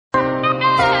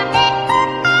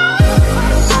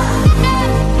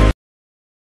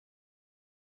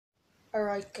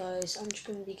Alright guys, I'm just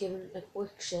going to be giving a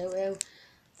quick shout out,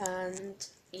 and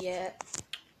yeah,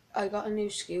 I got a new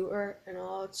scooter and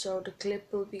all, so the clip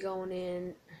will be going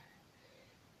in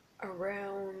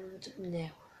around now.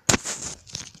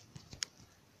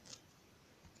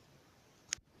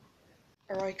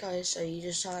 Alright guys, so you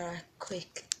just saw a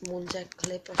quick 1 sec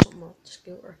clip or something of the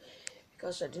scooter,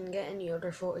 because I didn't get any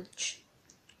other footage,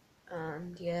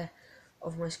 and yeah,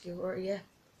 of my scooter yet,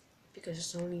 because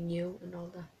it's only new and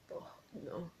all that, but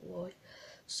no, why.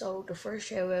 So the first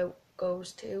shout out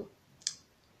goes to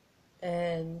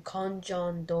Con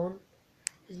John Dunn.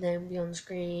 His name will be on the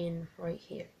screen right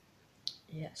here.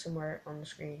 Yeah, somewhere on the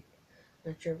screen.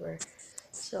 Not sure where.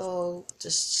 So the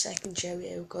second shout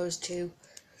out goes to,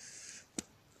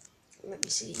 let me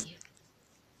see,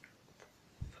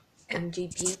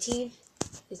 MGP team.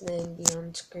 His name will be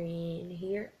on screen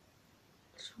here.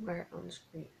 Somewhere on the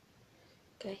screen.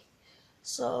 Okay.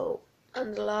 So,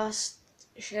 and the last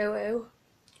shout out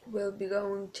will be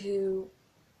going to,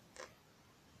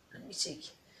 let me see.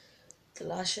 The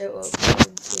last shout out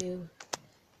going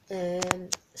to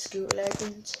Scooter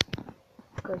Legends.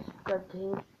 Good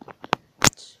team.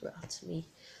 Well, it's me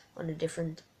on a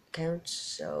different account,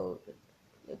 so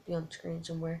it'll be on screen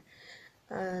somewhere.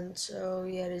 And so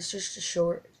yeah, it's just a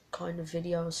short kind of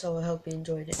video, so I hope you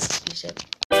enjoyed it. Peace out.